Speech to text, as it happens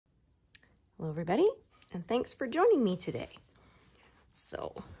Hello everybody, and thanks for joining me today.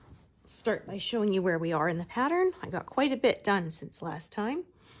 So, start by showing you where we are in the pattern. I got quite a bit done since last time.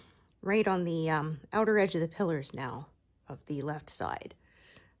 Right on the outer edge of the pillars now of the left side.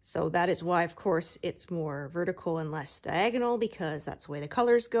 So that is why, of course, it's more vertical and less diagonal, because that's the way the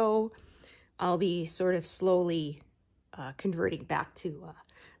colors go. I'll be sort of slowly converting back to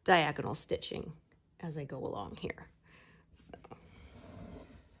diagonal stitching as I go along here. So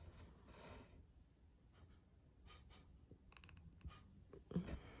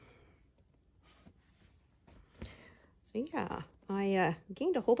yeah, I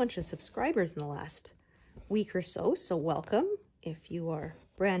gained a whole bunch of subscribers in the last week or so, so welcome if you are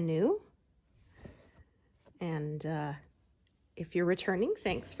brand new. And if you're returning,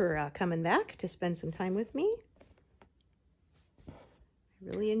 thanks for coming back to spend some time with me. I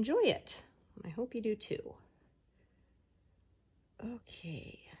really enjoy it. I hope you do too.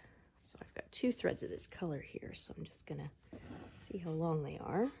 Okay, so I've got 2 threads of this color here, so I'm just gonna see how long they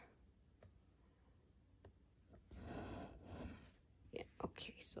are. Yeah,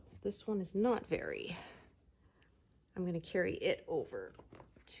 okay, so this one is not very. I'm gonna carry it over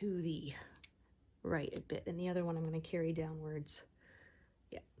to the right a bit, and the other one I'm going to carry downwards.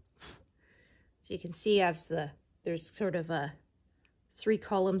 Yeah. So you can see there's sort of 3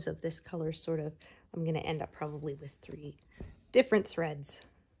 columns of this color, sort of. I'm going to end up probably with 3 different threads,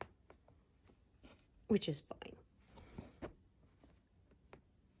 which is fine.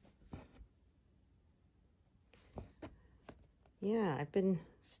 Yeah, I've been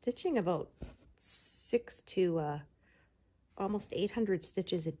stitching about 6 to almost 800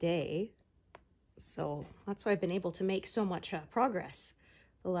 stitches a day. So that's why I've been able to make so much progress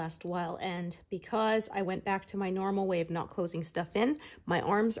the last while. And because I went back to my normal way of not closing stuff in, my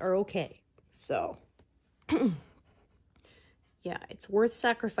arms are okay. So yeah, it's worth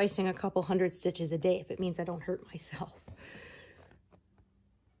sacrificing a couple hundred stitches a day if it means I don't hurt myself.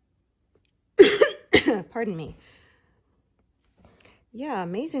 Pardon me. Yeah,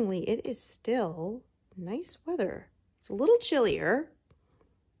 amazingly, it is still nice weather. It's a little chillier.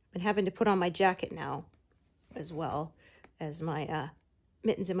 Been having to put on my jacket now as well as my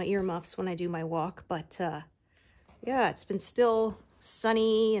mittens and my earmuffs when I do my walk, but yeah, it's been still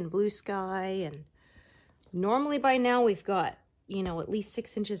sunny and blue sky, and normally by now we've got, you know, at least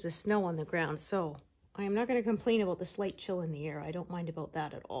 6 inches of snow on the ground, so I am not going to complain about the slight chill in the air. I don't mind about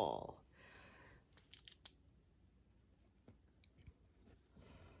that at all.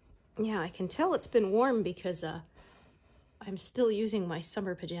 Yeah, I can tell it's been warm because I'm still using my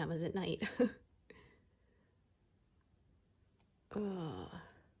summer pajamas at night.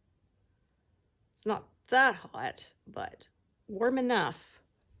 It's not that hot, but warm enough.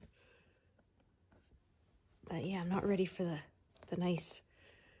 But yeah, I'm not ready for the nice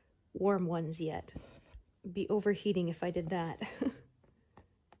warm ones yet. It'd be overheating if I did that.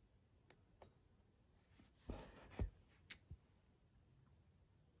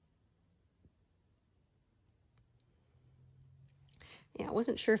 Yeah, I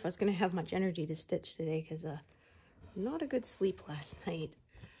wasn't sure if I was going to have much energy to stitch today because not a good sleep last night.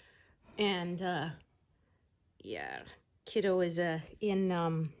 And yeah, kiddo is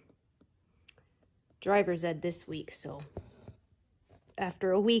in driver's ed this week, so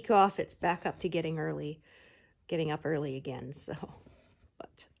after a week off, it's back up to getting up early again. So,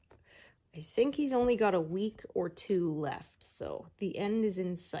 but I think he's only got a week or 2 left, so the end is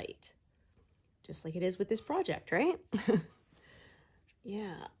in sight, just like it is with this project, right?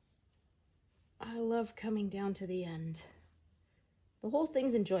 Yeah, I love coming down to the end. The whole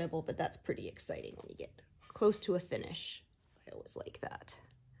thing's enjoyable, but that's pretty exciting when you get close to a finish. I always like that.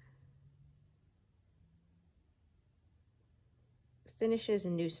 Finishes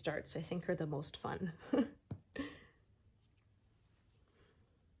and new starts, I think, are the most fun.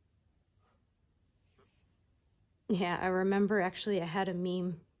 Yeah, I remember actually I had a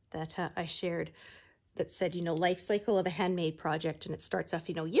meme that I shared that said, you know, life cycle of a handmade project, and it starts off,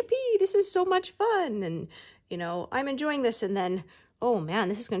 you know, yippee, this is so much fun, and, you know, I'm enjoying this, and then, oh man,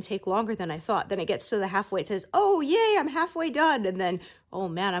 this is going to take longer than I thought. Then it gets to the halfway, it says, oh yay, I'm halfway done, and then, oh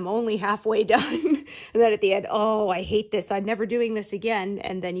man, I'm only halfway done, and then at the end, oh, I hate this, I'm never doing this again,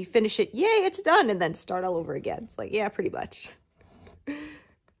 and then you finish it, yay, it's done, and then start all over again. It's like, yeah, pretty much.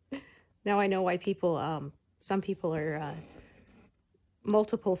 Now I know why people, some people are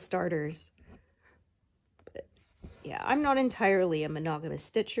multiple starters. Yeah, I'm not entirely a monogamous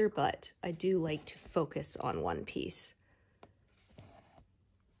stitcher, but I do like to focus on one piece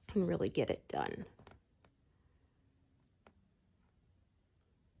and really get it done.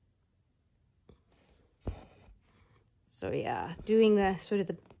 So yeah, doing the sort of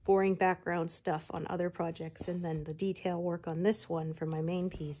the boring background stuff on other projects, and then the detail work on this one for my main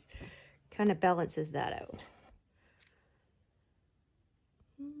piece kind of balances that out.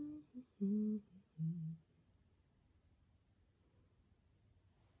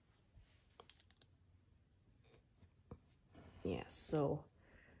 Yeah, so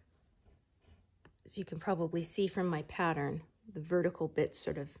as you can probably see from my pattern, the vertical bit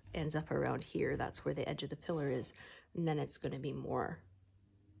sort of ends up around here. That's where the edge of the pillar is, and then it's going to be more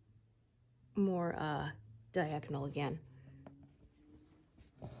diagonal again.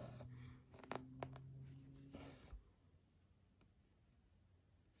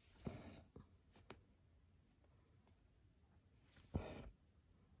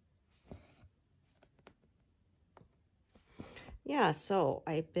 Yeah, so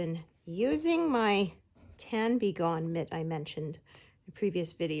I've been using my Tan Be Gone mitt I mentioned in a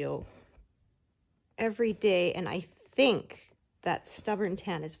previous video every day, and I think that stubborn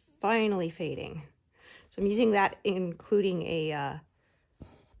tan is finally fading. So I'm using that, including an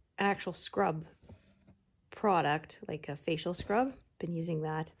actual scrub product, like a facial scrub. Been using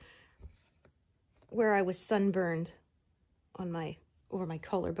that where I was sunburned on over my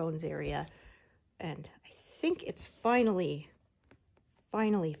collarbones area, and I think it's finally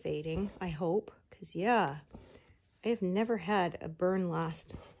fading, I hope, because yeah, I have never had a burn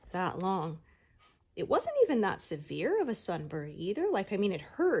last that long. It wasn't even that severe of a sunburn either. Like, I mean, it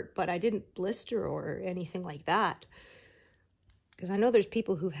hurt, but I didn't blister or anything like that. Because I know there's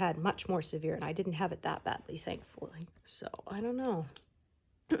people who've had much more severe, and I didn't have it that badly, thankfully. So, I don't know.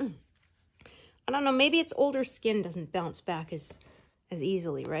 I don't know, maybe it's older skin doesn't bounce back as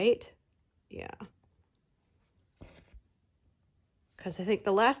easily, right? Yeah. Because I think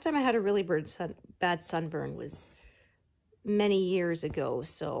the last time I had a really bad sunburn was many years ago,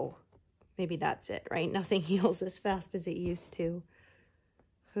 so maybe that's it, right? Nothing heals as fast as it used to.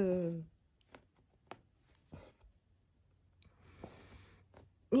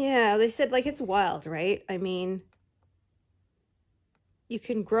 Yeah, they said, like, it's wild, right? I mean, you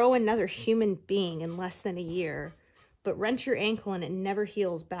can grow another human being in less than a year, but wrench your ankle and it never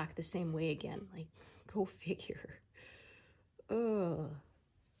heals back the same way again. Like, go figure. Ugh.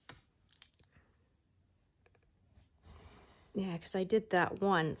 Yeah, because I did that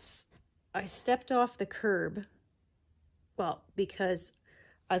once. I stepped off the curb, well, because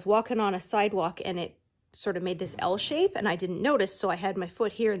I was walking on a sidewalk and it sort of made this L shape and I didn't notice, so I had my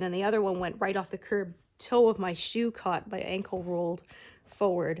foot here and then the other one went right off the curb. Toe of my shoe caught, my ankle rolled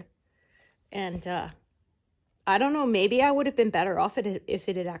forward. And I don't know, maybe I would have been better off if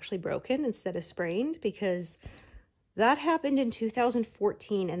it had actually broken instead of sprained, because that happened in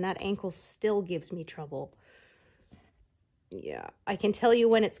 2014 and that ankle still gives me trouble. Yeah, I can tell you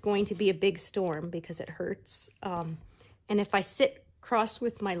when it's going to be a big storm because it hurts. And if I sit crossed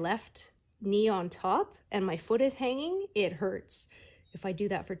with my left knee on top and my foot is hanging, it hurts if I do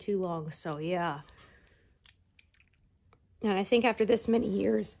that for too long. So yeah. And I think after this many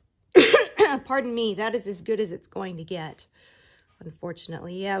years, pardon me, that is as good as it's going to get,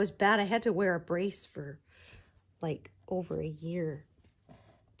 unfortunately. Yeah, it was bad. I had to wear a brace for like over a year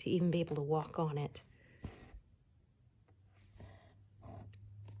to even be able to walk on it.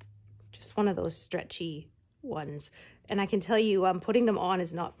 Just one of those stretchy ones. And I can tell you, putting them on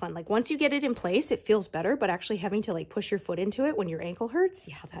is not fun. Like, once you get it in place, it feels better, but actually having to like push your foot into it when your ankle hurts,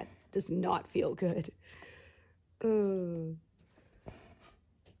 yeah, that does not feel good.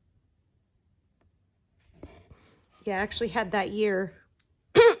 Yeah, I actually had that year,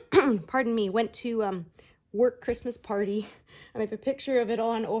 pardon me, went to work Christmas party, and I have a picture of it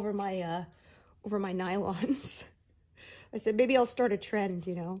on over my nylons. I said, maybe I'll start a trend,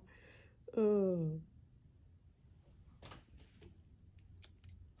 you know.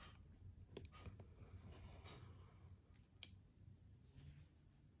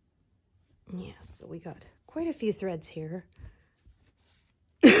 Yeah, so we got quite a few threads here.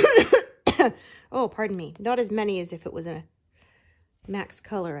 Oh, pardon me. Not as many as if it was a max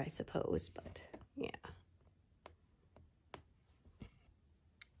color, I suppose, but yeah.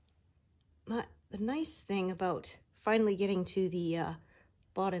 But the nice thing about finally getting to the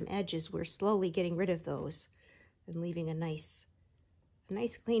bottom edge is we're slowly getting rid of those and leaving a nice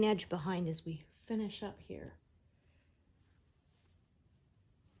clean edge behind as we finish up here.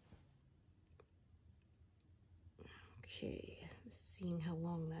 Okay, seeing how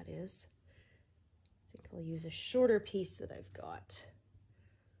long that is. I think I'll use a shorter piece that I've got.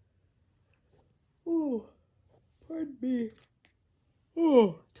 Ooh, pardon me.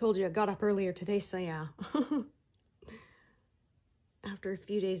 Oh, told you I got up earlier today, so yeah. After a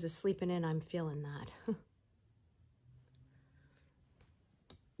few days of sleeping in, I'm feeling that.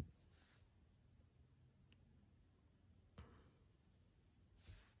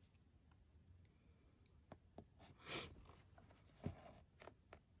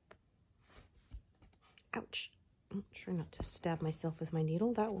 Ouch. Try not to stab myself with my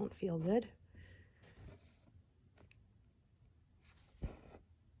needle. That won't feel good.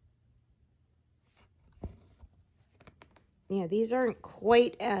 Yeah, these aren't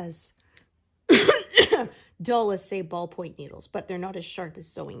quite as dull as, say, ballpoint needles, but they're not as sharp as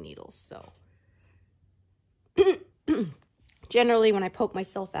sewing needles, so. Generally, when I poke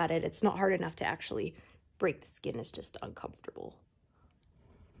myself at it, it's not hard enough to actually break the skin. It's just uncomfortable.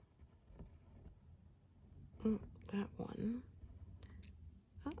 That one.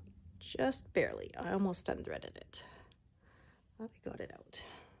 Oh, just barely. I almost unthreaded it. But I got it out.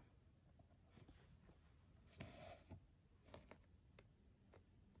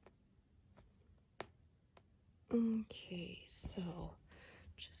 Okay, so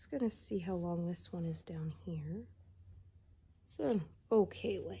just gonna see how long this one is down here. It's an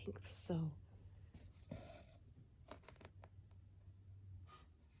okay length, so.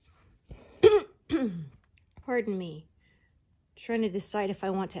 Pardon me. Trying to decide if I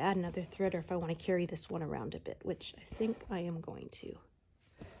want to add another thread or if I want to carry this one around a bit, which I think I am going to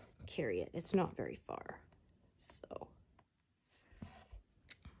carry it. It's not very far, so.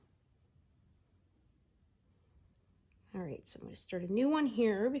 All right, so I'm going to start a new one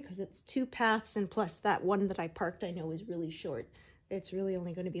here because it's 2 paths, and plus that one that I parked I know is really short. It's really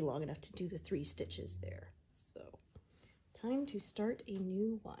only going to be long enough to do the 3 stitches there. So, time to start a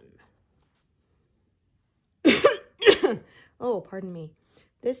new one. Oh, pardon me.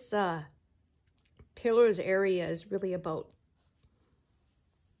 This pillars area is really about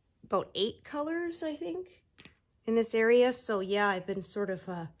 8 colors, I think, in this area. So yeah, I've been sort of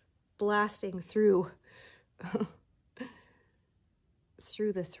blasting through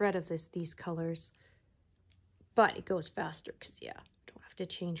through the thread of these colors, but it goes faster because yeah, don't have to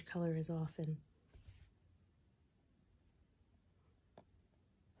change color as often.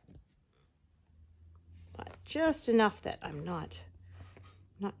 But just enough that I'm not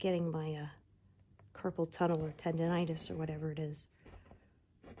getting my carpal tunnel or tendonitis or whatever it is.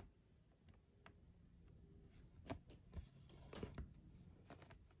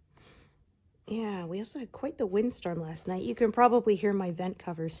 Yeah, we also had quite the windstorm last night. You can probably hear my vent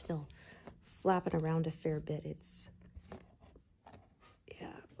covers still flapping around a fair bit. It's, yeah.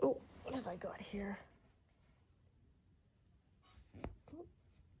 Oh, what have I got here? Oh,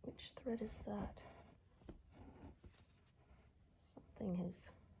 which thread is that? Something is,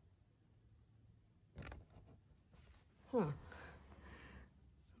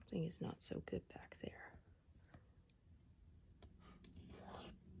 something is not so good back there.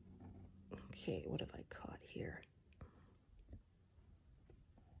 Okay, what have I caught here?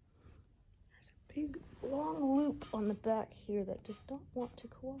 There's a big long loop on the back here that does not want to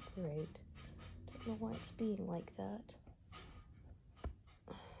cooperate. Don't know why it's being like that.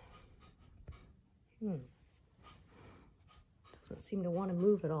 Doesn't seem to want to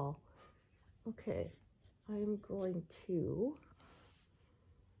move at all. Okay, I'm going to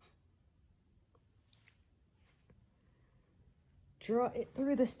draw it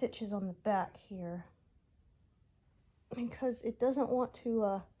through the stitches on the back here because it doesn't want to,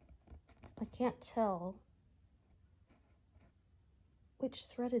 I can't tell which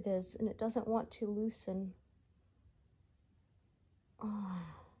thread it is, and it doesn't want to loosen. I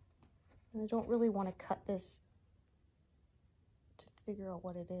don't really want to cut this to figure out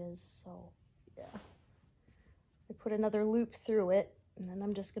what it is, so yeah. I put another loop through it, and then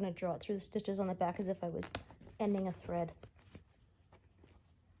I'm just going to draw it through the stitches on the back as if I was ending a thread.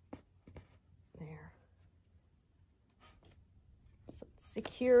 There. So it's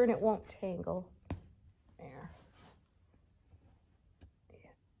secure and it won't tangle. There. Yeah.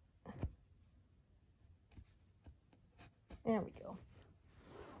 There we go.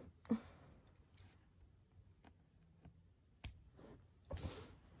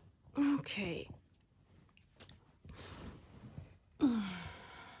 Okay.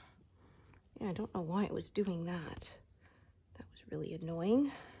 Yeah, I don't know why it was doing that. That was really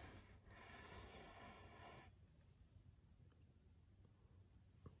annoying.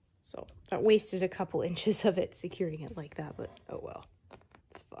 So that wasted a couple inches of it securing it like that, but oh well,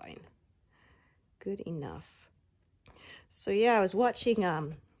 it's fine. Good enough. So yeah, I was watching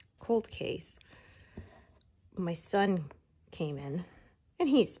Cold Case. My son came in, and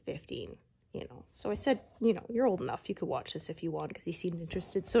he's 15, you know. So I said, you know, you're old enough, you could watch this if you want, because he seemed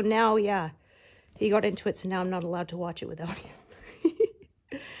interested. So now, yeah, he got into it, so now I'm not allowed to watch it without him.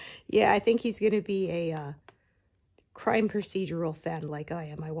 Yeah, I think he's going to be a crime procedural fan like I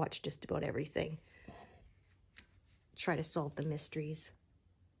am. I watch just about everything. Try to solve the mysteries.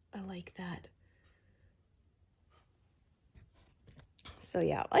 I like that. So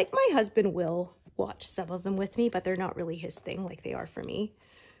yeah, like my husband will watch some of them with me, but they're not really his thing like they are for me.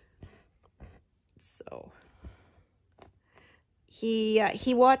 So he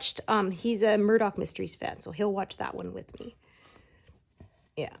watched, he's a Murdoch Mysteries fan, so he'll watch that one with me.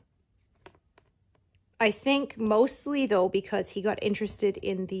 Yeah. I think mostly though because he got interested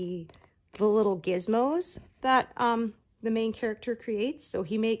in the little gizmos that the main character creates. So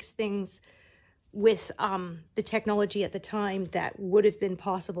he makes things with the technology at the time that would have been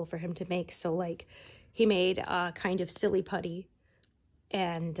possible for him to make. So like he made a kind of silly putty,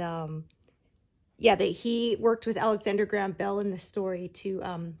 and yeah, he worked with Alexander Graham Bell in the story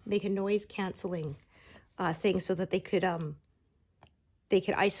to make a noise canceling thing so that they could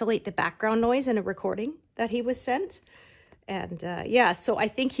isolate the background noise in a recording that he was sent. And yeah, so I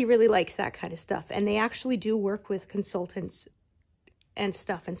think he really likes that kind of stuff. And they actually do work with consultants and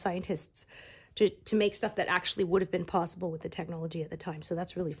stuff and scientists to make stuff that actually would have been possible with the technology at the time. So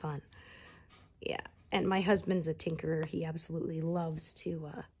that's really fun. Yeah. And my husband's a tinkerer. He absolutely loves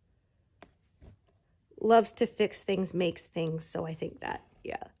to fix things, makes things. So I think that,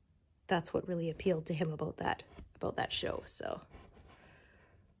 yeah, that's what really appealed to him about that show. So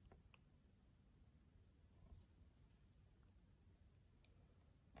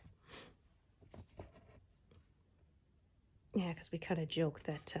yeah, because we kind of joke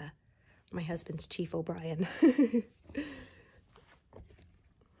that my husband's Chief O'Brien.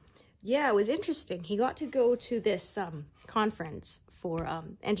 Yeah, it was interesting. He got to go to this conference for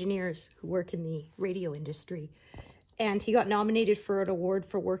engineers who work in the radio industry. And he got nominated for an award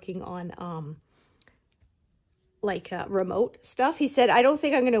for working on remote stuff. He said, I don't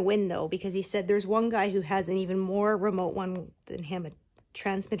think I'm going to win though, because he said there's one guy who has an even more remote one than him, a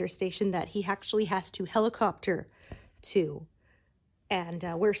transmitter station that he actually has to helicopter to and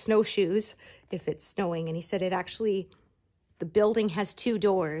wear snowshoes if it's snowing. And he said the building has 2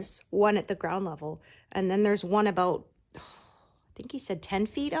 doors, one at the ground level, and then there's one about, I think he said 10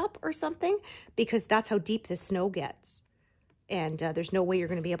 feet up or something, because that's how deep the snow gets. And there's no way you're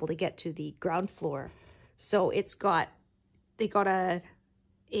going to be able to get to the ground floor. So they got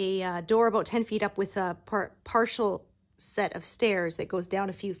a door about 10 feet up with a partial set of stairs that goes down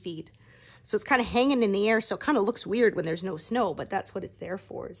a few feet. So it's kind of hanging in the air, so it kind of looks weird when there's no snow, but that's what it's there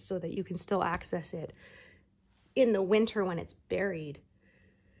for, so that you can still access it in the winter when it's buried.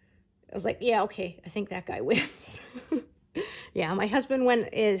 I was like, yeah, okay, I think that guy wins. Yeah, my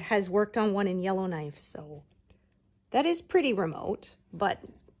husband has worked on one in Yellowknife, so that is pretty remote, but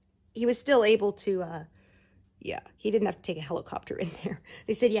he was still able to, yeah, he didn't have to take a helicopter in there.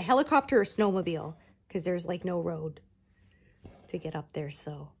 They said, yeah, helicopter or snowmobile, because there's like no road to get up there,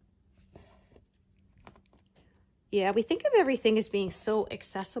 so. Yeah, we think of everything as being so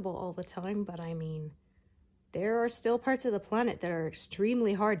accessible all the time, but I mean, there are still parts of the planet that are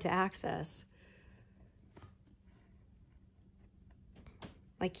extremely hard to access.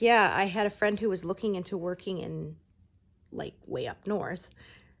 Like, yeah, I had a friend who was looking into working in, like, way up north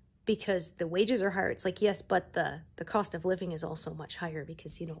because the wages are higher. It's like, yes, but the cost of living is also much higher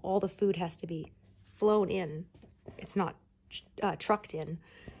because, you know, all the food has to be flown in. It's not trucked in.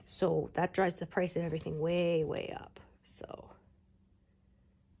 So that drives the price of everything way, way up. So,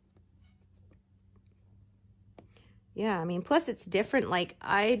 yeah, I mean, plus it's different. Like,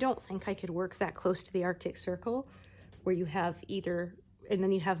 I don't think I could work that close to the Arctic Circle where you have either, and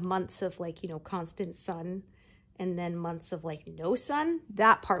then you have months of like, you know, constant sun and then months of like no sun.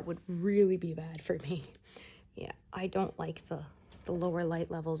 That part would really be bad for me. Yeah, I don't like the lower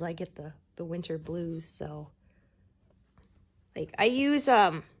light levels. I get the winter blues. So like I use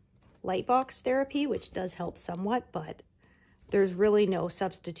light box therapy, which does help somewhat, but there's really no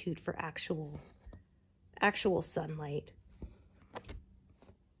substitute for actual sunlight.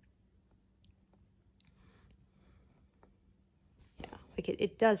 Yeah, like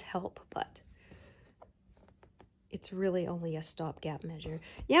it does help, but it's really only a stopgap measure.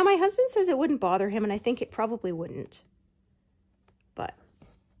 Yeah, my husband says it wouldn't bother him, and I think it probably wouldn't. But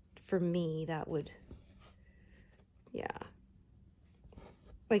for me, that would, yeah.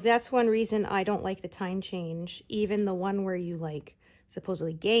 Like, that's one reason I don't like the time change, even the one where you, like,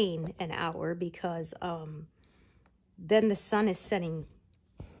 supposedly gain an hour, because then the sun is setting,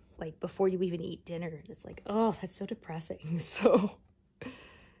 like, before you even eat dinner. And it's like, oh, that's so depressing. So,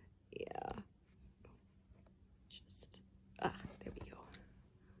 yeah. Just, there we go.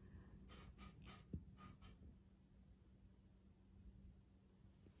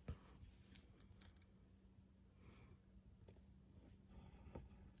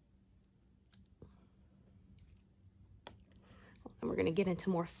 And we're going to get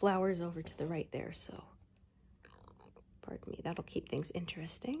into more flowers over to the right there, so pardon me, that'll keep things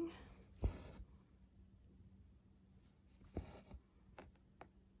interesting.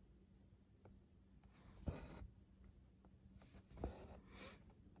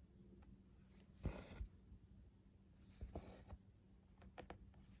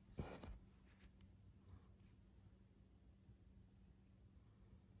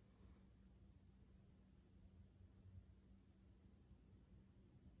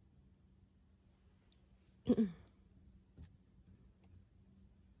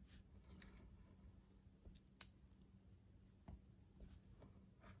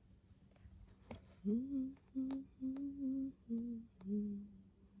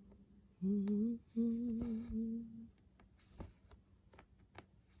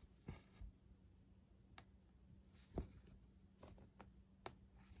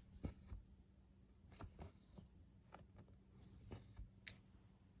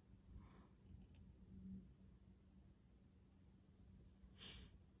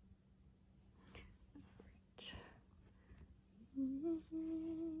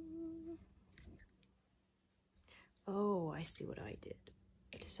 Oh, I see what I did.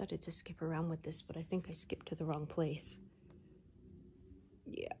 I decided to skip around with this, but I think I skipped to the wrong place.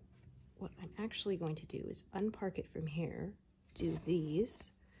 Yeah. What I'm actually going to do is unpark it from here, do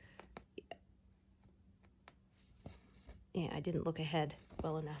these. Yeah, I didn't look ahead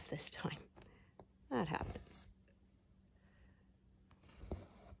well enough this time. That happens.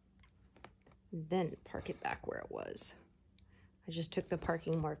 Then park it back where it was. I just took the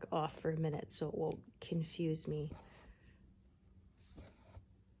parking mark off for a minute so it won't confuse me.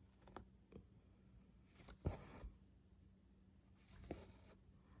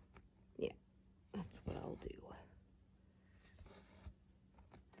 Yeah, that's what I'll do.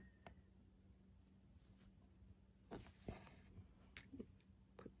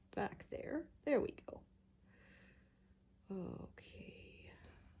 Put it back there. There we go. Okay.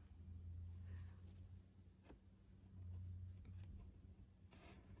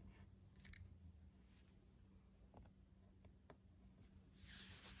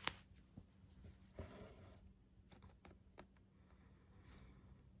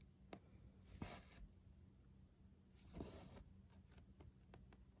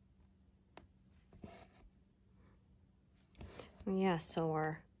 Yeah, so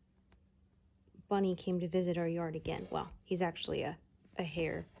our bunny came to visit our yard again. Well, he's actually a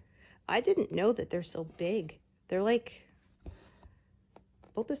hare. I didn't know that they're so big. They're like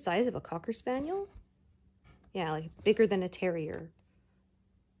about the size of a Cocker Spaniel. Yeah, like bigger than a terrier.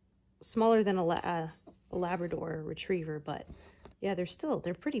 Smaller than a Labrador Retriever, but yeah,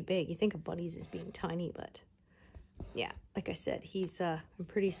 they're pretty big. You think of bunnies as being tiny, but yeah, like I said, he's I'm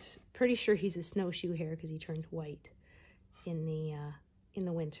pretty sure he's a snowshoe hare because he turns white in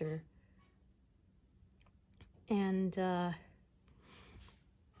the winter. And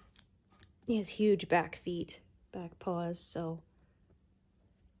he has huge back feet, back paws, so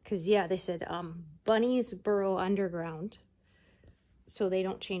because yeah, they said bunnies burrow underground so they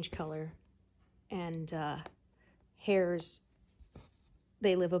don't change color, and hares,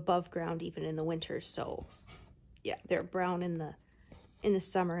 they live above ground even in the winter, so yeah, they're brown in the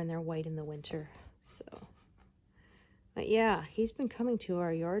summer and they're white in the winter. So but yeah, he's been coming to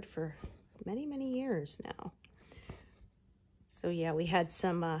our yard for many years now. So yeah, we had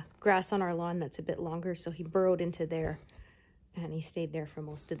some grass on our lawn that's a bit longer, so he burrowed into there and he stayed there for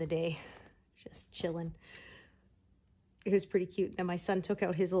most of the day, just chilling. It was pretty cute. Then my son took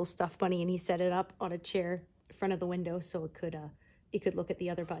out his little stuffed bunny and he set it up on a chair in front of the window so he could look at the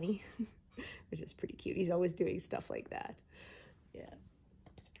other bunny, which is pretty cute. He's always doing stuff like that. Yeah.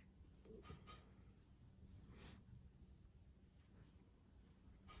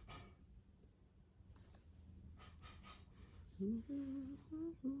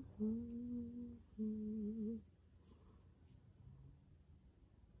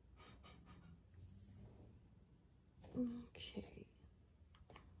 Okay.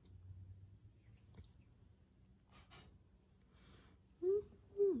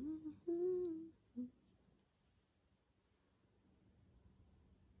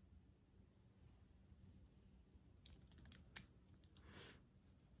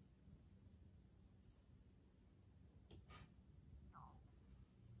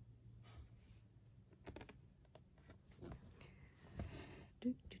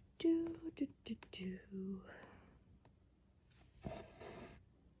 Do, do, do, do, do.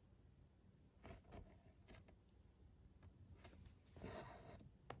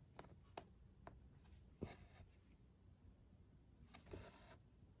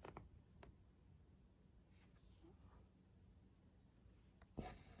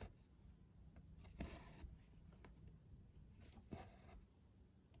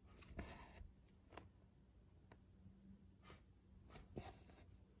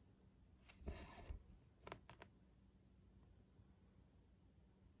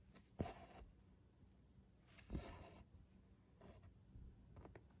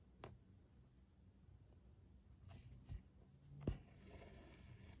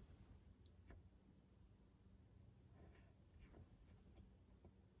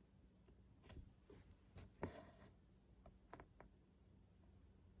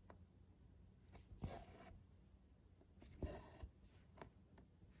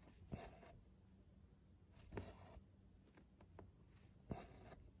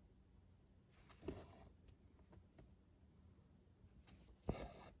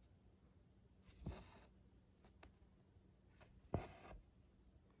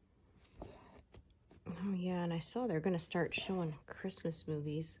 Oh yeah, and I saw they're gonna start showing Christmas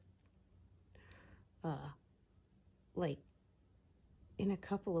movies. Like in a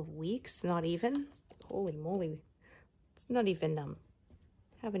couple of weeks, not even. Holy moly. It's not even,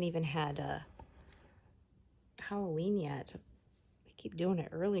 haven't even had Halloween yet. They keep doing it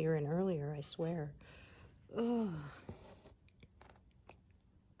earlier and earlier, I swear. Ugh.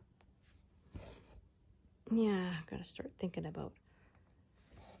 Yeah, gotta start thinking about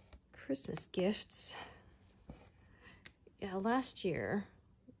Christmas gifts. Yeah, last year,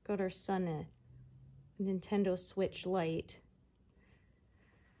 got our son a Nintendo Switch Lite.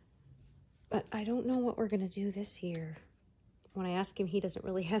 But I don't know what we're gonna do this year. When I ask him, he doesn't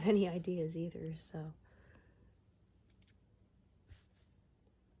really have any ideas either, so.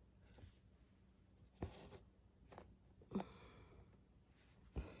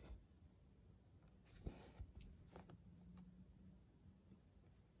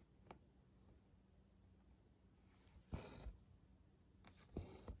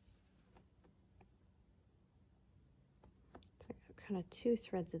 Kind of 2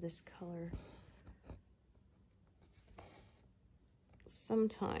 threads of this color.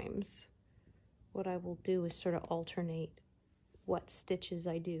 Sometimes what I will do is sort of alternate what stitches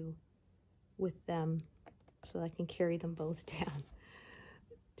I do with them so that I can carry them both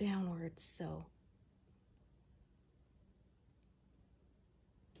downwards. So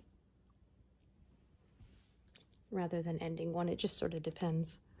rather than ending one, it just sort of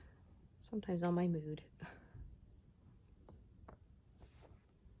depends sometimes on my mood.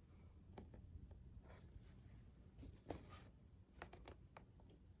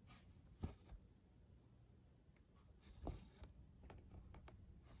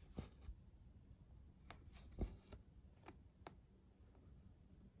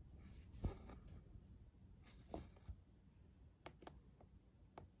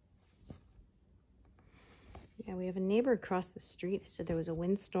 Yeah, we have a neighbor across the street who said there was a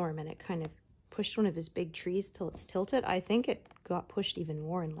windstorm and it kind of pushed one of his big trees till it's tilted. I think it got pushed even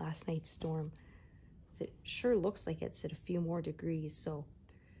more in last night's storm. It sure looks like it's at a few more degrees, so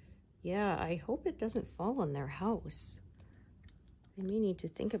yeah, I hope it doesn't fall on their house. They may need to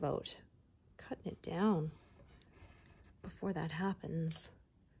think about cutting it down before that happens.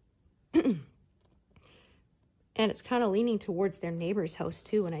 And it's kind of leaning towards their neighbor's house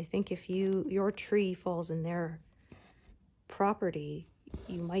too, and I think if your tree falls in their property,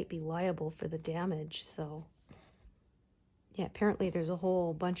 you might be liable for the damage. So yeah, apparently there's a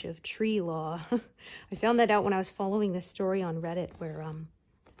whole bunch of tree law. I found that out when I was following this story on Reddit where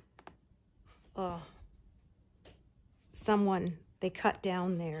they cut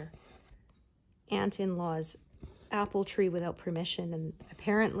down their aunt-in-law's apple tree without permission, and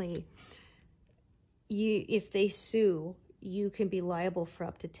apparently if they sue, you can be liable for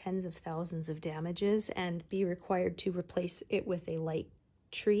up to tens of thousands of damages and be required to replace it with a light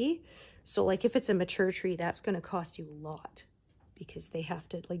tree. So like if it's a mature tree, that's going to cost you a lot because they have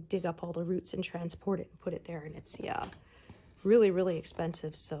to like dig up all the roots and transport it and put it there, and it's, yeah, really, really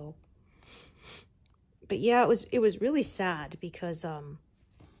expensive. So, but yeah, it was really sad because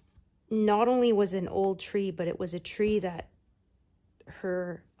not only was it an old tree, but it was a tree that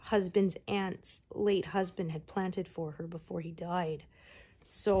her husband's aunt's late husband had planted for her before he died.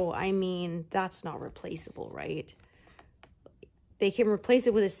 So, I mean, that's not replaceable, right? They can replace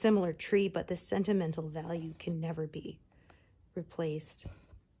it with a similar tree, but the sentimental value can never be replaced.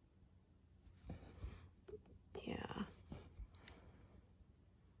 Yeah.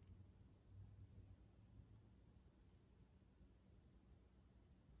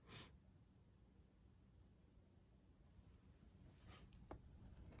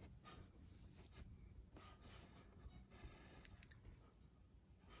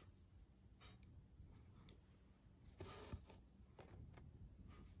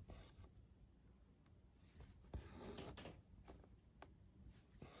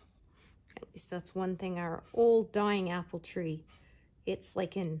 That's one thing. Our old dying apple tree, it's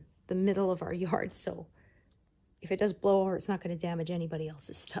like in the middle of our yard, so if it does blow over, it's not going to damage anybody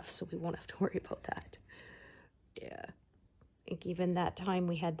else's stuff, so we won't have to worry about that. Yeah, I think even that time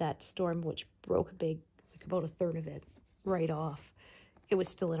we had that storm which broke like about a third of it right off, it was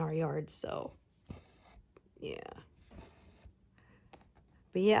still in our yard. So yeah,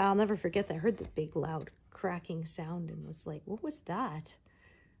 but yeah, I'll never forget that. I heard the big loud cracking sound and was like, what was that?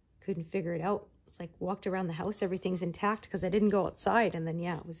 Couldn't figure it out. It's like walked around the house, everything's intact because I didn't go outside. And then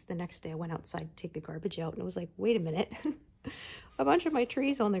yeah, it was the next day I went outside to take the garbage out and it was like, wait a minute, a bunch of my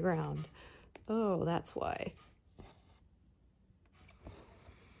trees on the ground. Oh, that's why.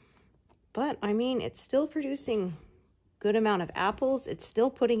 But I mean, it's still producing good amount of apples. It's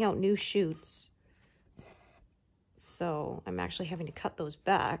still putting out new shoots. So I'm actually having to cut those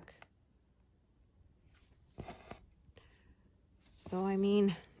back. So, I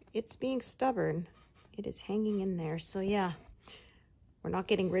mean, it's being stubborn. It is hanging in there. So, yeah, we're not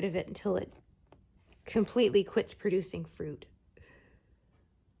getting rid of it until it completely quits producing fruit.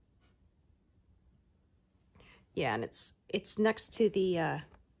 Yeah, and it's next to the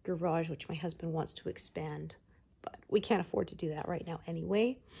garage, which my husband wants to expand. But we can't afford to do that right now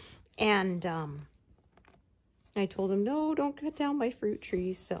anyway. And I told him, no, don't cut down my fruit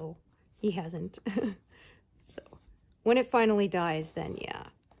trees. So he hasn't. So when it finally dies, then yeah,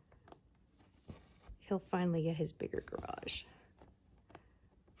 he'll finally get his bigger garage.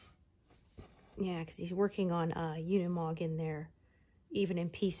 Yeah, because he's working on Unimog in there. Even in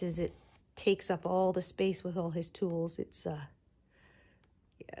pieces, it takes up all the space with all his tools. It's, yeah,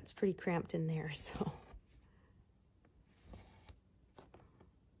 it's pretty cramped in there, so.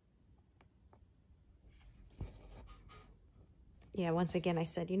 Yeah, once again, I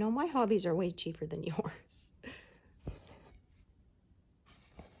said, you know, my hobbies are way cheaper than yours.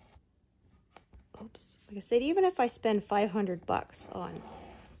 Oops. Like I said, even if I spend $500 on,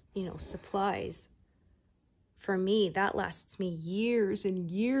 you know, supplies, for me, that lasts me years and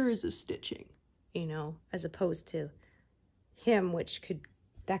years of stitching, you know, as opposed to him, which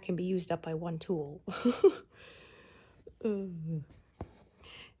that can be used up by one tool.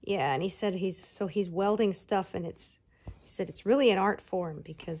 Yeah, and he said he's welding stuff, and he said it's really an art form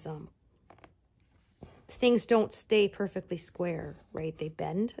because things don't stay perfectly square, right? They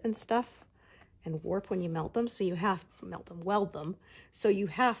bend and stuff and warp when you melt them, so you have to weld them. So you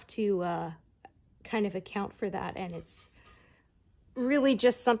have to kind of account for that, and it's really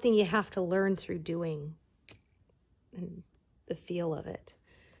just something you have to learn through doing and the feel of it.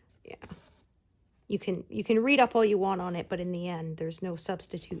 Yeah. You can read up all you want on it, but in the end, there's no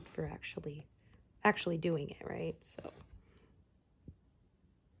substitute for actually doing it, right? So.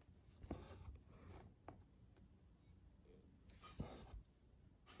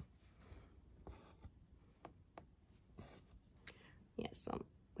 Yeah, so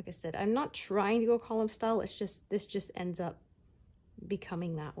like I said, I'm not trying to go column style. It's just, this just ends up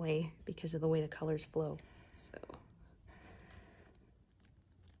becoming that way because of the way the colors flow. So.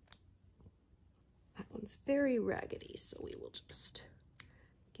 That one's very raggedy, so we will just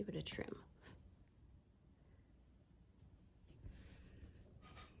give it a trim.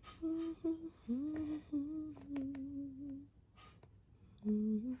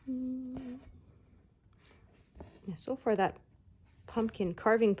 Yeah, so far that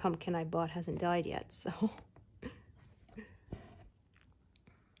carving pumpkin I bought hasn't died yet, so.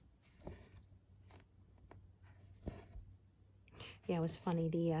 Yeah, it was funny.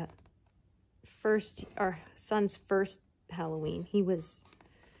 Our son's first Halloween, he was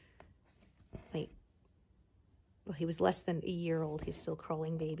like, well, he was less than a year old. He's still a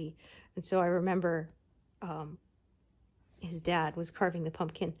crawling baby. And so I remember his dad was carving the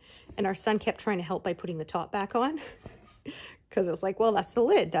pumpkin, and our son kept trying to help by putting the top back on. Because it was like, well, that's the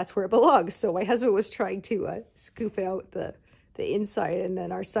lid. That's where it belongs. So my husband was trying to scoop out the inside, and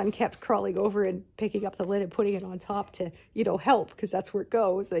then our son kept crawling over and picking up the lid and putting it on top to, you know, help, because that's where it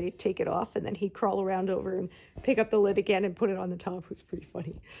goes. Then he'd take it off, and then he'd crawl around over and pick up the lid again and put it on the top. It was pretty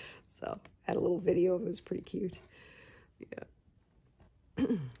funny. So I had a little video of it. It was pretty cute. Yeah.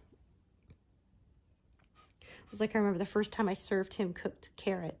 It was like, I remember the first time I served him cooked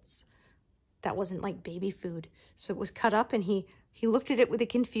carrots. That wasn't like baby food. So it was cut up, and he looked at it with a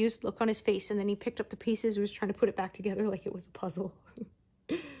confused look on his face, and then he picked up the pieces and was trying to put it back together like it was a puzzle.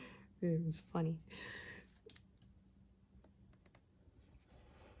 It was funny.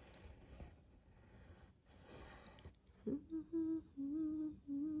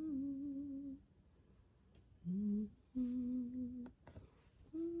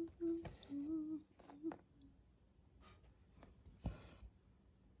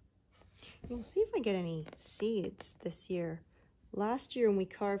 We'll see if I get any seeds this year. Last year when we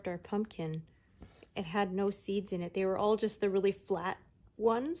carved our pumpkin, it had no seeds in it. They were all just the really flat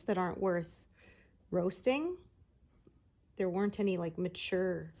ones that aren't worth roasting. There weren't any like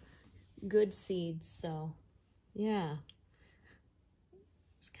mature, good seeds, so yeah.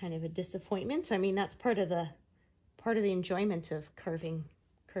 It's kind of a disappointment. I mean, that's part of the enjoyment of carving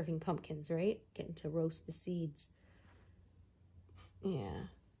pumpkins, right? Getting to roast the seeds. Yeah.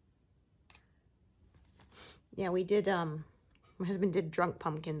 Yeah, we did, my husband did drunk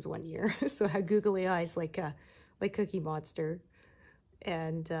pumpkins one year, so I had googly eyes like Cookie Monster.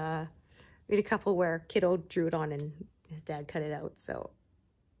 And we had a couple where kiddo drew it on and his dad cut it out, so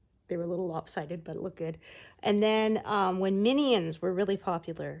they were a little lopsided, but it looked good. And then when Minions were really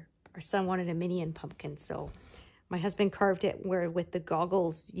popular, our son wanted a Minion pumpkin, so My husband carved it where with the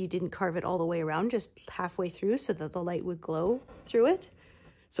goggles, you didn't carve it all the way around, just halfway through so that the light would glow through it.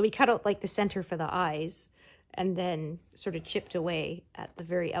 So we cut out like the center for the eyes and then sort of chipped away at the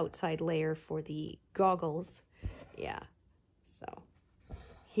very outside layer for the goggles. Yeah, so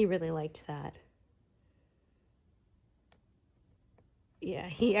he really liked that. Yeah,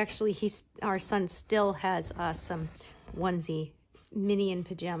 our son still has some onesie Minion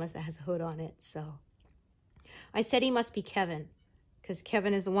pajamas that has a hood on it, so. I said he must be Kevin, because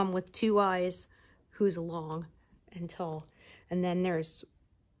Kevin is the one with 2 eyes who's long and tall. And then there's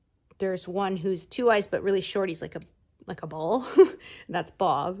one who's 2 eyes but really short. He's like a ball. That's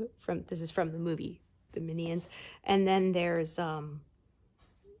Bob. This is from the movie, The Minions. And then there's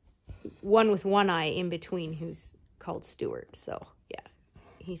one with 1 eye in between who's called Stuart. So yeah,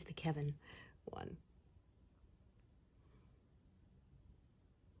 he's the Kevin one.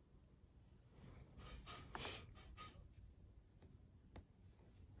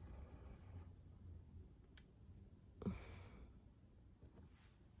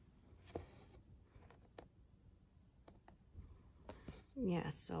 Yeah,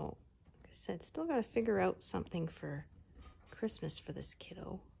 so like I said, still got to figure out something for Christmas for this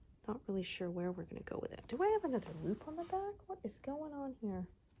kiddo. Not really sure where we're going to go with it. Do I have another loop on the back? What is going on here?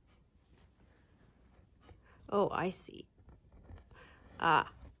 Oh, I see. That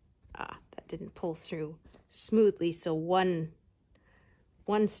didn't pull through smoothly, so one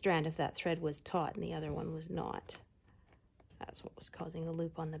strand of that thread was taut and the other one was not. That's what was causing the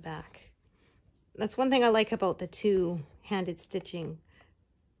loop on the back. That's one thing I like about the 2-handed stitching,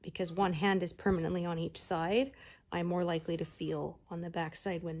 because one hand is permanently on each side. I'm more likely to feel on the back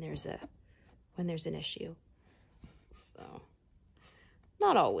side when there's an issue. So,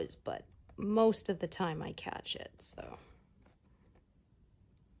 not always, but most of the time I catch it, so.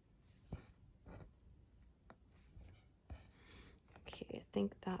 Okay, I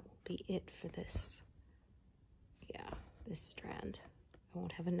think that will be it for this. Yeah, this strand. I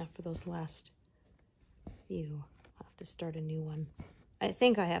won't have enough for those last few. I'll have to start a new one. I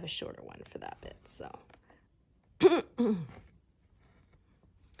think I have a shorter one for that bit, so.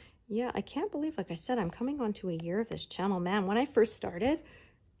 Yeah, I can't believe, like I said, I'm coming on to a year of this channel. Man, when I first started,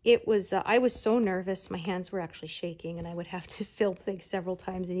 it was, I was so nervous. My hands were actually shaking and I would have to film things several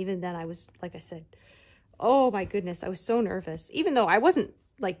times. And even then I was, like I said, oh my goodness, I was so nervous, even though I wasn't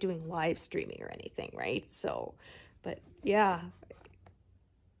like doing live streaming or anything, right? So, but yeah.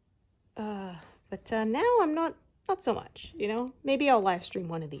 But now I'm not so much, you know. Maybe I'll live stream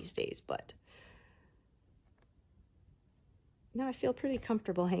one of these days, but now I feel pretty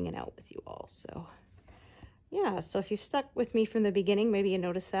comfortable hanging out with you all. So yeah, so if you've stuck with me from the beginning, maybe you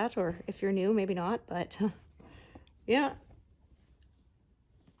noticed that, or if you're new, maybe not, but yeah.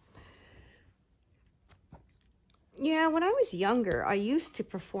 Yeah, when I was younger, I used to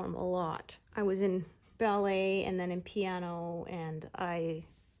perform a lot. I was in ballet and then in piano, and I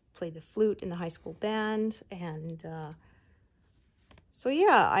played the flute in the high school band, and so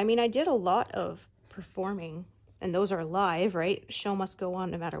yeah, I mean, I did a lot of performing, and those are live, right? Show must go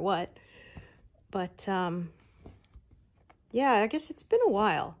on no matter what. But yeah, I guess it's been a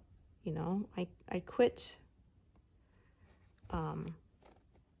while, you know. I quit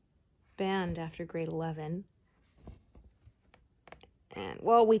band after grade 11. And,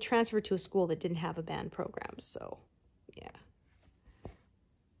 well, we transferred to a school that didn't have a band program, so, yeah.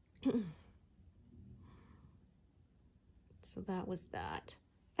 So that was that.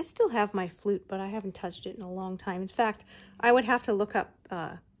 I still have my flute, but I haven't touched it in a long time. In fact, I would have to look up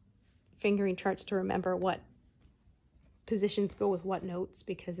fingering charts to remember what positions go with what notes,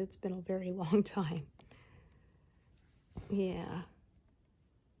 because it's been a very long time. Yeah.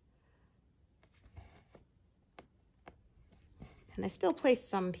 And I still play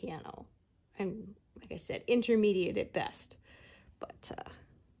some piano. I'm, like I said, intermediate at best. But,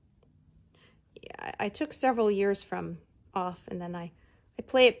 yeah, I took several years from off, and then I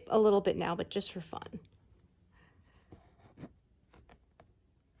play it a little bit now, but just for fun.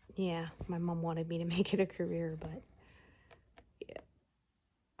 Yeah, my mom wanted me to make it a career, but yeah,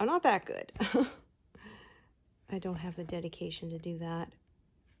 I'm not that good. I don't have the dedication to do that.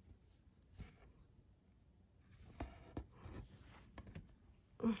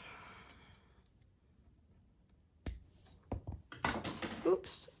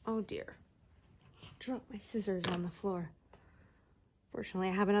 Oops, oh dear. Dropped my scissors on the floor. Fortunately,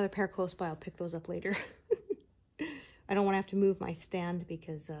 I have another pair close by. I'll pick those up later. I don't want to have to move my stand,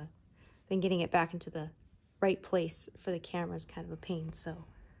 because then getting it back into the right place for the camera is kind of a pain. So,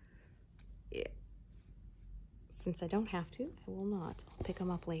 yeah. Since I don't have to, I will not. I'll pick them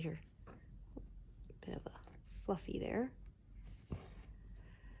up later. Bit of a fluffy there.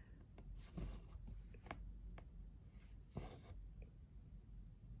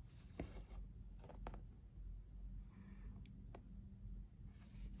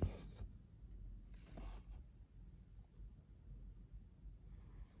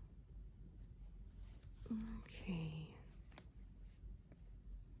 Okay.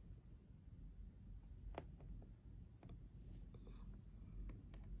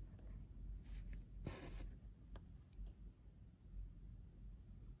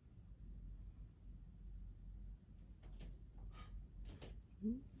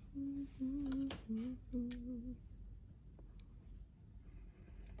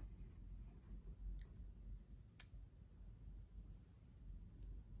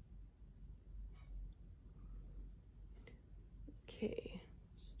 Okay,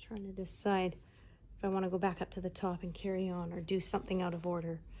 just trying to decide if I want to go back up to the top and carry on or do something out of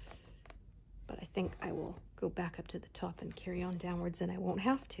order. But I think I will go back up to the top and carry on downwards, and I won't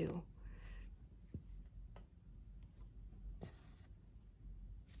have to.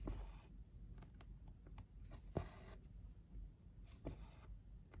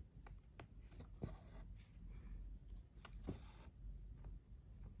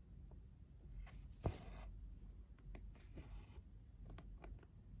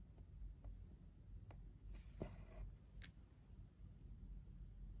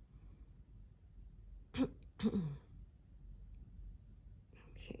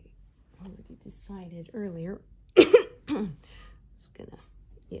 Okay, already decided earlier. Just gonna,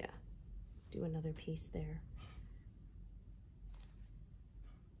 yeah, do another piece there.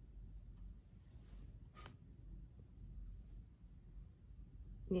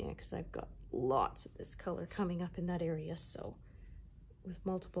 Yeah, because I've got lots of this color coming up in that area, so with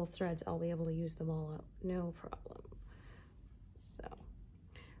multiple threads, I'll be able to use them all out, no problem. So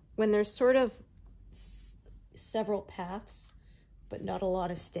when there's sort of several paths, but not a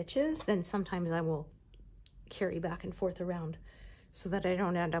lot of stitches, then sometimes I will carry back and forth around so that I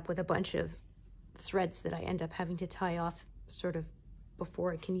don't end up with a bunch of threads that I end up having to tie off sort of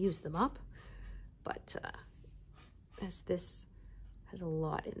before I can use them up. But as this has a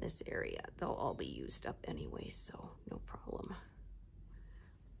lot in this area, they'll all be used up anyway, so no problem.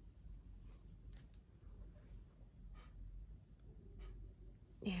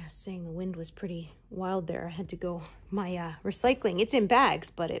 Yeah, saying the wind was pretty wild there. I had to go, my recycling, it's in bags,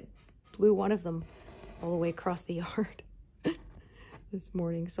 but it blew one of them all the way across the yard this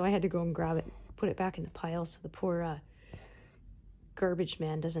morning. So I had to go and grab it, put it back in the pile so the poor garbage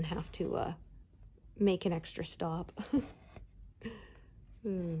man doesn't have to make an extra stop.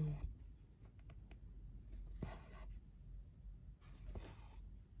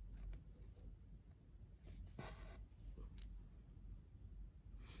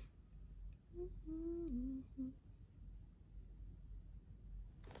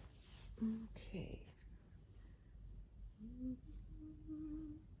 Okay.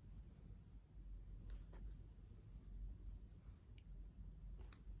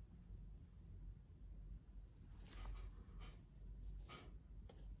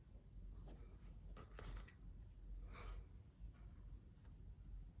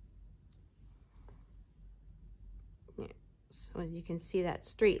 Yeah. So as you can see, that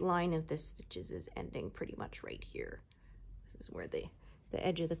straight line of the stitches is ending pretty much right here. This is where the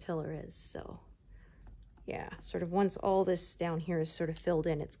edge of the pillar is. So yeah, sort of once all this down here is sort of filled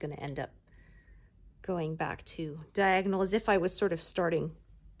in, it's going to end up going back to diagonal as if I was sort of starting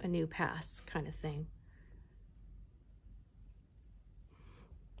a new pass kind of thing.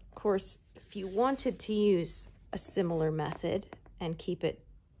 Of course, if you wanted to use a similar method and keep it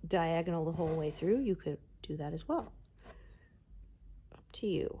diagonal the whole way through, you could do that as well. Up to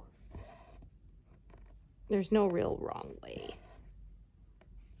you. There's no real wrong way.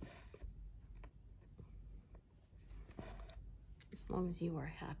 As long as you are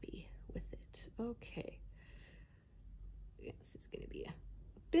happy with it. Okay. Yeah, this is going to be a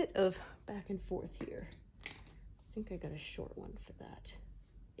bit of back and forth here. I think I got a short one for that.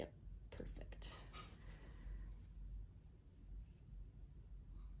 Yep, perfect.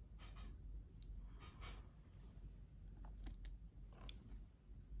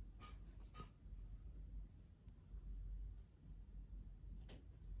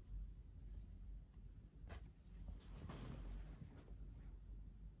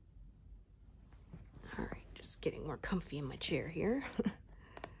 All right, just getting more comfy in my chair here.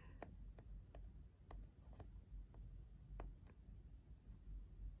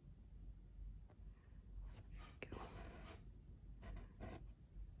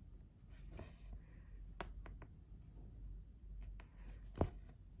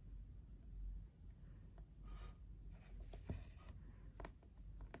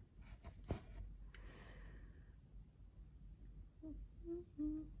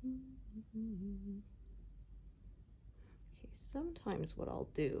 Okay, sometimes what I'll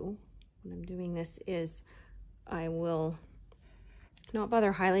do when I'm doing this is I will not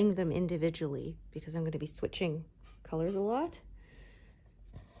bother highlighting them individually because I'm going to be switching colors a lot.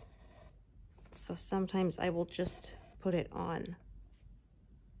 So sometimes I will just put it on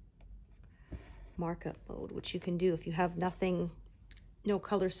markup mode, which you can do if you have no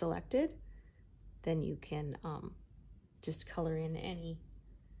color selected, then you can just color in any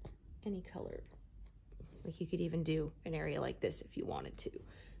color. Like you could even do an area like this if you wanted to.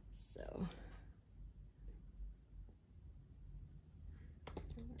 So, all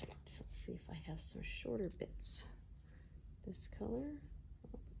right, let's see if I have some shorter bits. This color,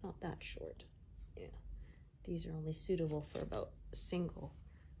 oh, not that short. Yeah, these are only suitable for about single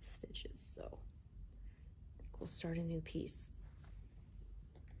stitches. So I think we'll start a new piece.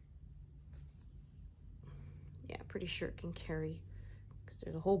 Yeah, pretty sure it can carry because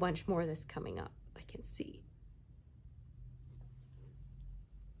there's a whole bunch more of this coming up. I can see.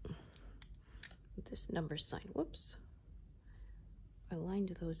 This number sign, whoops. I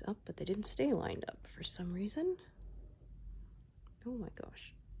lined those up, but they didn't stay lined up for some reason. Oh my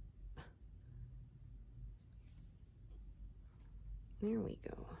gosh. There we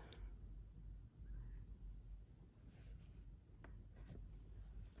go.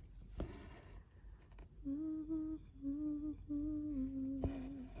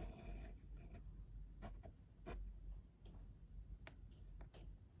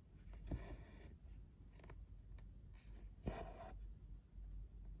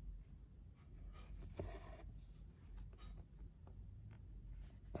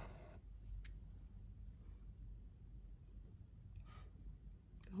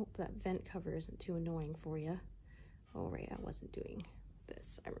 I hope that vent cover isn't too annoying for you. Oh, right, I wasn't doing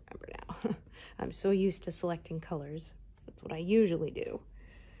this. I remember now. I'm so used to selecting colors. That's what I usually do.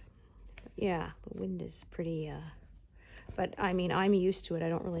 But yeah, the wind is pretty, but I mean, I'm used to it. I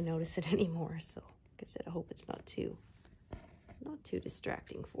don't really notice it anymore. So, like I said, I hope it's not too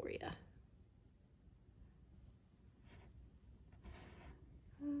distracting for you.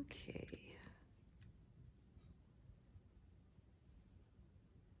 Okay.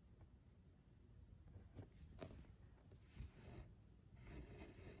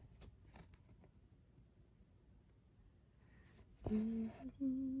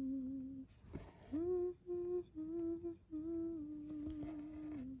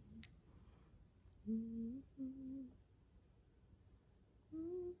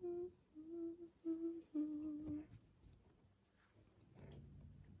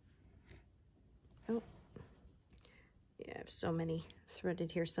 Oh, yeah, I have so many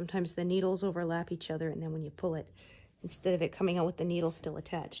threaded here. Sometimes the needles overlap each other, and then when you pull it, instead of it coming out with the needle still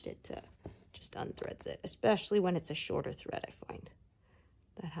attached, it just unthreads it, especially when it's a shorter thread. I find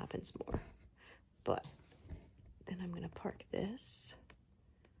that happens more. But then I'm going to park this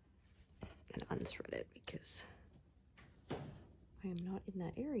and unthread it because I am not in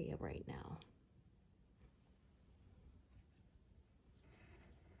that area right now.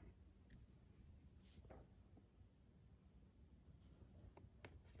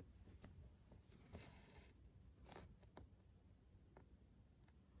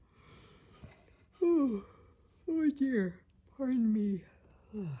 Oh dear, pardon me.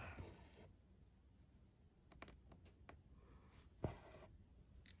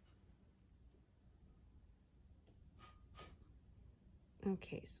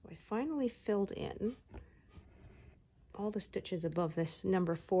 Okay, so I finally filled in all the stitches above this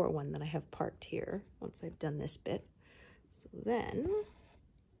number 4 one that I have parked here once I've done this bit. So then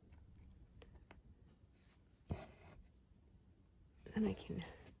I can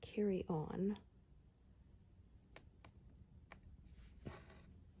carry on.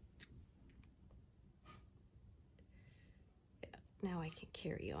 Now I can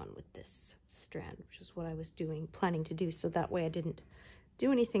carry on with this strand, which is what I was planning to do, so that way I didn't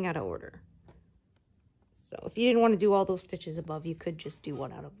do anything out of order. So if you didn't want to do all those stitches above, you could just do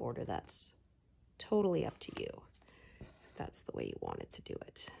one out of order. That's totally up to you, if that's the way you wanted to do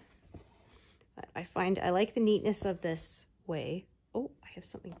it. But I find I like the neatness of this way. Oh, I have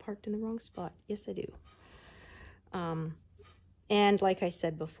something parked in the wrong spot. Yes, I do. And like I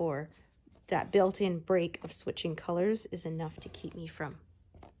said before, that built-in break of switching colors is enough to keep me from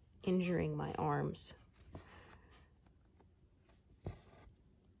injuring my arms.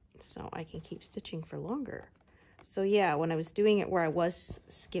 So I can keep stitching for longer. So yeah, when I was doing it where I was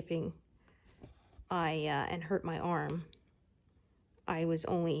skipping and hurt my arm, I was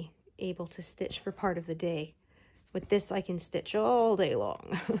only able to stitch for part of the day. With this, I can stitch all day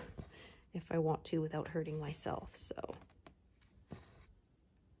long if I want to without hurting myself. So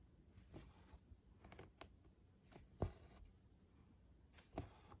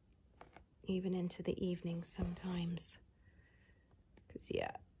even into the evening sometimes. Because,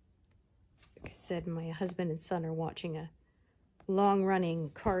 yeah, like I said, my husband and son are watching a long-running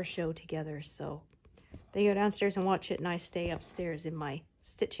car show together, so they go downstairs and watch it, and I stay upstairs in my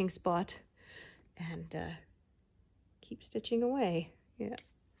stitching spot and keep stitching away. Yeah.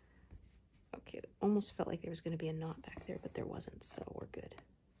 Okay, it almost felt like there was going to be a knot back there, but there wasn't, so we're good.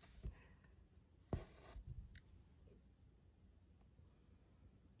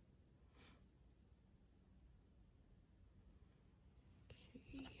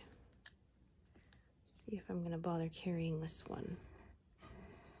 Okay. See if I'm going to bother carrying this one.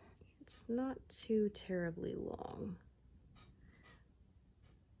 It's not too terribly long.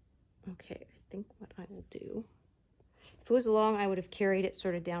 Okay, I think what I will do, if it was long, I would have carried it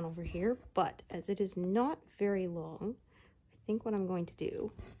sort of down over here, but as it is not very long, I think what I'm going to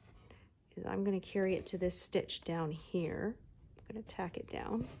do is I'm going to carry it to this stitch down here. I'm going to tack it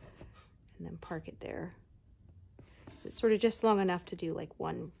down and then park it there. So it's sort of just long enough to do like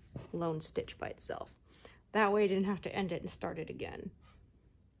one lone stitch by itself. That way I didn't have to end it and start it again.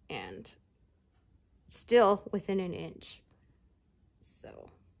 And still within an inch. So,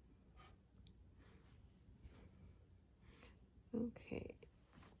 okay.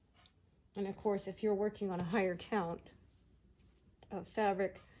 And of course, if you're working on a higher count of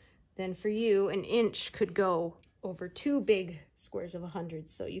fabric, then for you, an inch could go over 2 big squares of 100,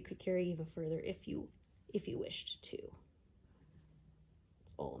 so you could carry even further if you wished to.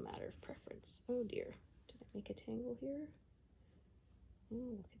 It's all a matter of preference. Oh dear, did I make a tangle here?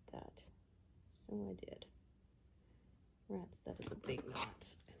 Oh, look at that. So I did. Rats, that is a big knot.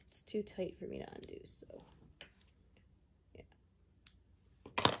 It's too tight for me to undo, so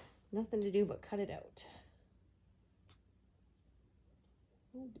yeah. Nothing to do but cut it out.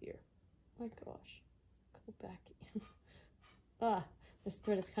 Oh dear. My gosh. Go back. Ah, this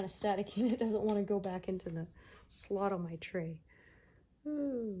thread is kind of staticky and it doesn't want to go back into the slot on my tray.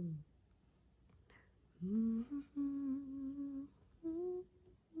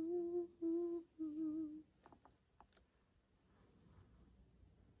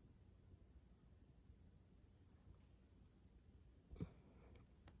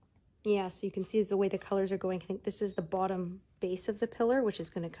 Yeah, so you can see the way the colors are going. I think this is the bottom base of the pillar, which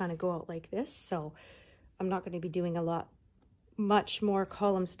is going to kind of go out like this. So I'm not going to be doing much more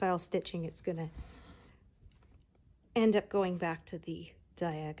column style stitching. It's going to end up going back to the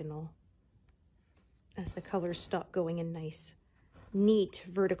diagonal as the colors stop going in nice, neat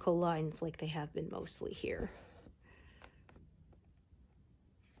vertical lines like they have been mostly here.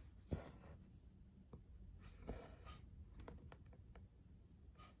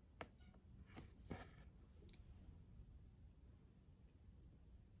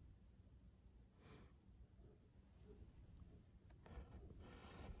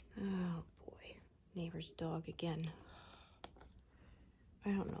 Oh boy, neighbor's dog again. I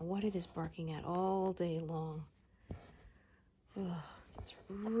don't know what it is barking at all day long. Ugh, it's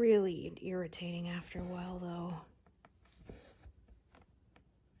really irritating after a while though.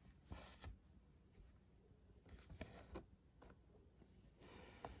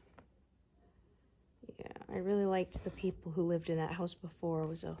 Yeah, I really liked the people who lived in that house before. It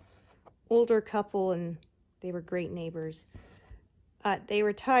was an older couple and they were great neighbors. They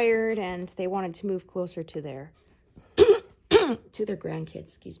retired and they wanted to move closer to their to their grandkids,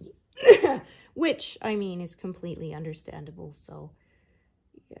 excuse me. Which, I mean, is completely understandable. So,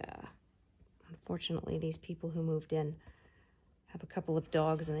 yeah. Unfortunately, these people who moved in have a couple of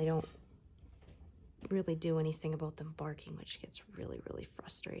dogs and they don't really do anything about them barking, which gets really, really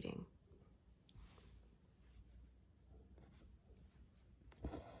frustrating.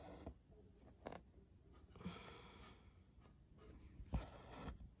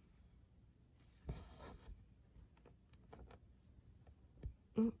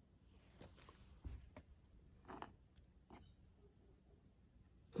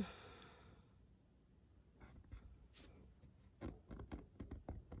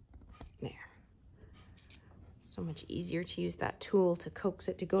 There. So much easier to use that tool to coax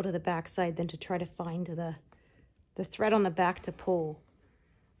it to go to the back side than to try to find the thread on the back to pull.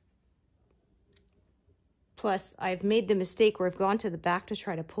 Plus, I've made the mistake where I've gone to the back to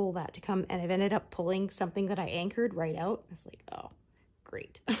try to pull that to come, and I've ended up pulling something that I anchored right out. It's like, oh,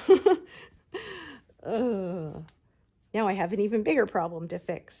 great. Now I have an even bigger problem to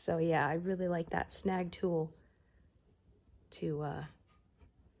fix. So yeah, I really like that snag tool to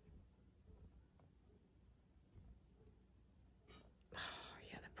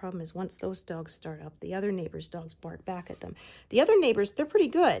problem is once those dogs start up, the other neighbors' dogs bark back at them. The other neighbors, they're pretty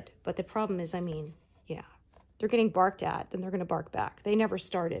good, but the problem is, I mean, yeah, they're getting barked at, then they're going to bark back. They never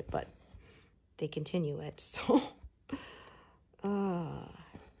start it, but they continue it. So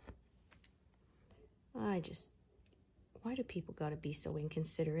why do people gotta be so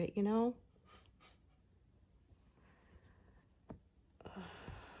inconsiderate, you know?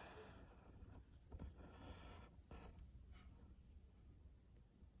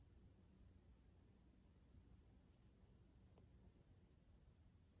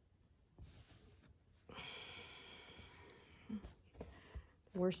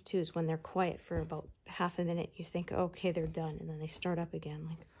 Worst too is when they're quiet for about half a minute. You think, okay, they're done, and then they start up again.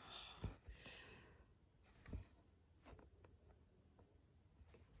 Like,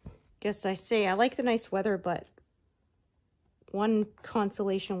 guess I say I like the nice weather, but one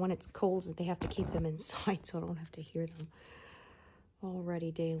consolation when it's cold is that they have to keep them inside, so I don't have to hear them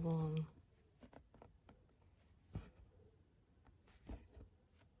already day long.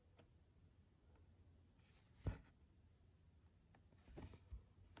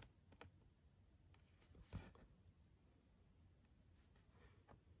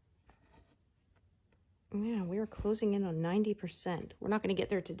 Yeah, we are closing in on 90%. We're not going to get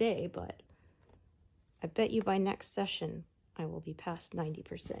there today, but I bet you by next session I will be past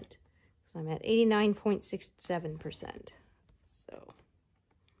 90%. So I'm at 89.67%. So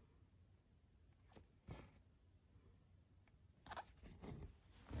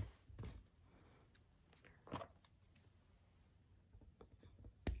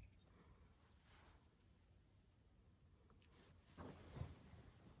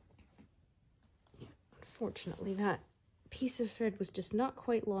unfortunately, that piece of thread was just not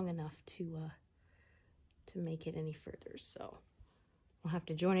quite long enough to make it any further. So I'll have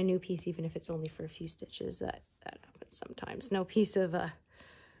to join a new piece, even if it's only for a few stitches. That happens sometimes. No piece of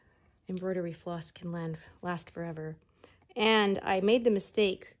embroidery floss can last forever. And I made the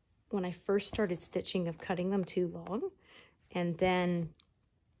mistake when I first started stitching of cutting them too long, and then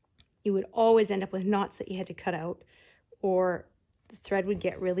you would always end up with knots that you had to cut out, or the thread would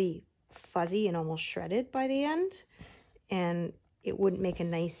get really fuzzy and almost shredded by the end, and it wouldn't make a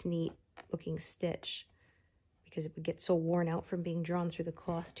nice, neat looking stitch because it would get so worn out from being drawn through the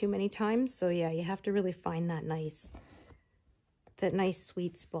cloth too many times. So yeah, you have to really find that nice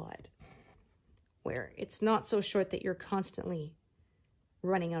sweet spot where it's not so short that you're constantly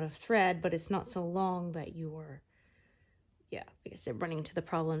running out of thread, but it's not so long that you are, yeah, like I said, running into the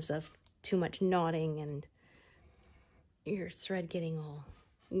problems of too much knotting and your thread getting all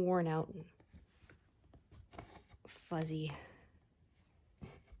worn out and fuzzy.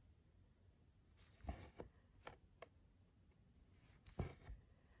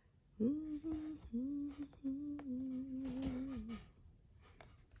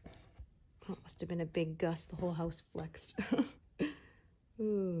 Oh, must have been a big gust. The whole house flexed.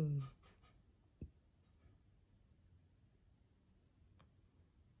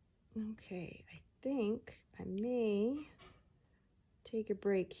 Okay, I think I may take a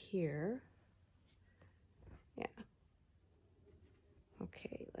break here. Yeah.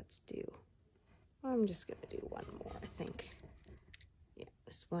 Okay, let's do, I'm just gonna do one more, I think. Yeah,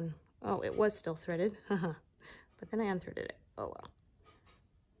 this one. Oh, it was still threaded. Haha. But then I unthreaded it. Oh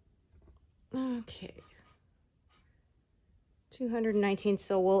well. Okay. 219,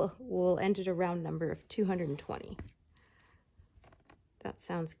 so we'll end at a round number of 220. That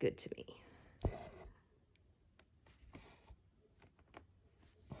sounds good to me.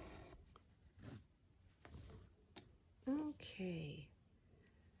 Okay.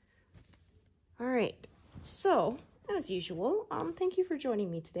 All right. So, as usual, thank you for joining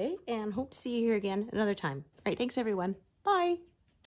me today, and hope to see you here again another time. All right, thanks everyone. Bye.